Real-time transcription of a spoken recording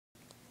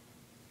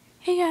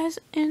Hey guys,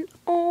 and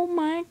oh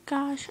my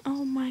gosh,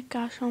 I'm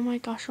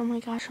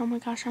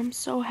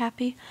so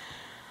happy.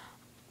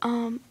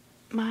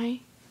 My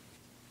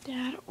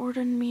dad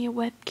ordered me a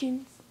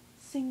Webkinz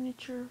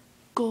signature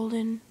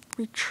golden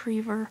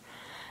retriever,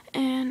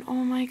 and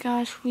oh my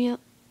gosh, we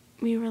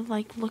were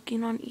like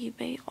looking on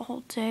eBay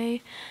all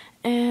day,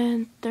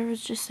 and there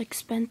was just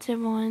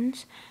expensive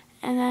ones,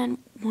 and then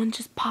one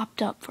just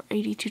popped up for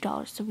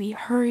 $82, so we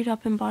hurried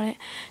up and bought it.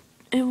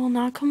 It will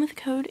not come with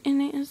code,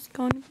 and it is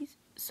going to be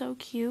so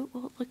cute.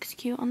 Well, it looks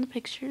cute on the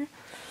picture.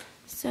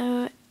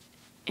 So,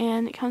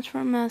 and it comes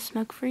from a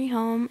smoke-free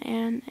home,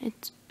 and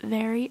it's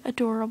very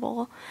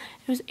adorable.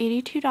 It was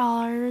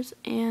 $82,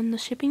 and the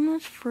shipping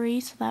was free,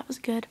 so that was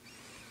good.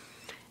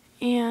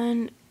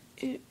 And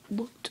it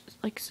looked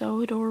like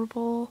so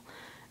adorable,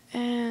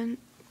 and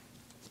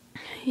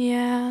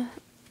yeah,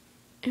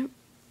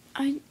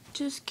 I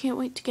just can't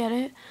wait to get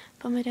it.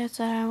 But my dad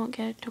said I won't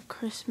get it till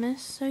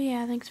Christmas, so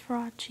yeah, thanks for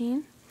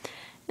watching.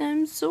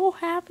 I'm so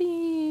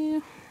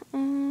happy.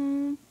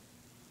 Comment,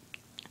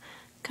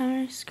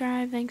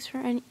 subscribe. Thanks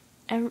for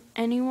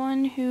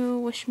anyone who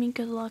wished me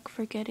good luck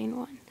for getting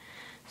one.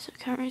 So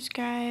comment,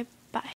 subscribe.